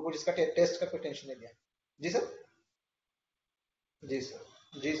 हाँ, उनको कुछ इसका टेस्ट का कोई टेंशन नहीं दिया। जी सर। जी सर,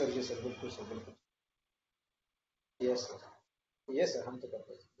 जी सर, जी सर, बिल्कुल सर, बिल्कुल। यस सर, यस सर, हम तो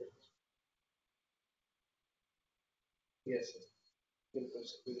करते हैं। यस सर, बिल्कुल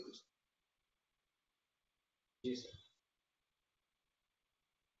सर, बिल्कुल सर। जी sir.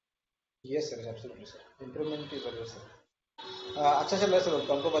 Yes sir, absolutely sir, improvement की जरूरत सर। अच्छा चल रहा है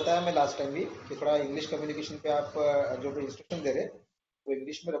सर, हमको बताया मैं लास्ट टाइम भी कि थोड़ा इंग्लिश कम्युनिकेशन पे आप जो भी इंस्ट्रक्शन दे रहे हैं वो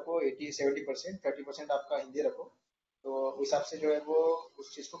इंग्लिश में रखो, 80-70%, 30% आपका हिंदी रखो, तो उस हिसाब से जो है वो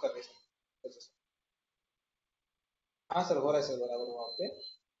उस चीज़ को कर रहे सर। अच्छा सर। हाँ सर, हो रहा है सर बराबर वहाँ पे,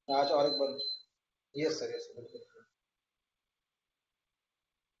 आज और एक बार। यस सर, यस सर, बिल्कुल।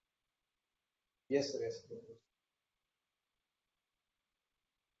 यस सर, यस सर, बिल्कुल।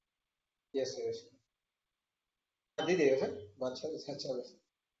 Yes sir, yes. हाँ, दे देगा सर, बहुत अच्छा, अच्छा अच्छा होगा सर।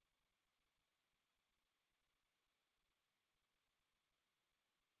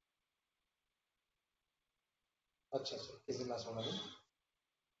 अच्छा सर, किसी क्लास में होगा?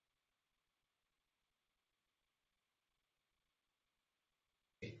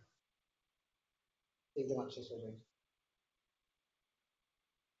 एकदम अच्छे से हो जाएगा।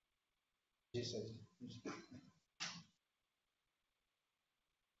 जी सर, जी।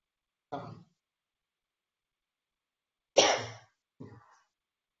 हाँ हाँ।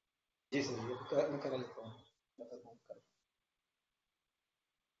 जी सर, ये मैं करा लेता हूँ, बताता हूँ।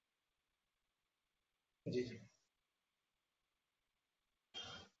 जी जी।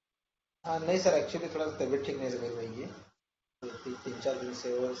 हाँ नहीं सर, एक्चुअली थोड़ा सा तबीयत ठीक नहीं लग रही है। 3 4 दिन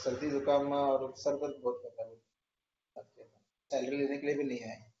से वो सर्दी जुकाम और सर दर्द बहुत करता है। सैलरी लेने के लिए भी नहीं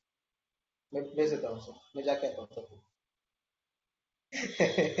है। मैं भेज देता हूँ सर, मैं जाके आता हूँ सर।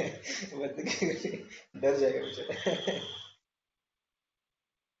 मत कीजिए, डर जाएगा बेचारा।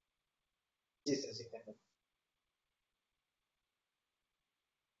 जी सर जी सर।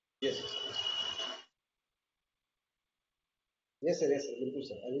 यस यस सर बिल्कुल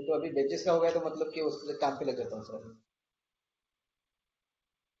सर। अभी तो अभी बेचेस का हो गया तो मतलब कि उसके काम पे लग जाता हूँ sir.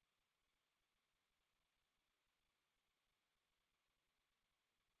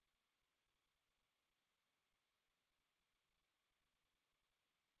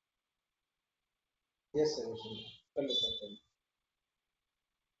 Yes sir yes sir, कर लो सर कर लो।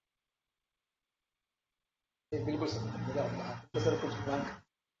 जी, बिल्कुल सर, मजा आता है तो सर कुछ मांग।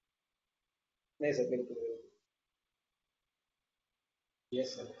 नहीं सर बिल्कुल।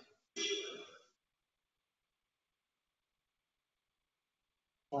 Yes sir.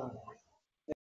 हाँ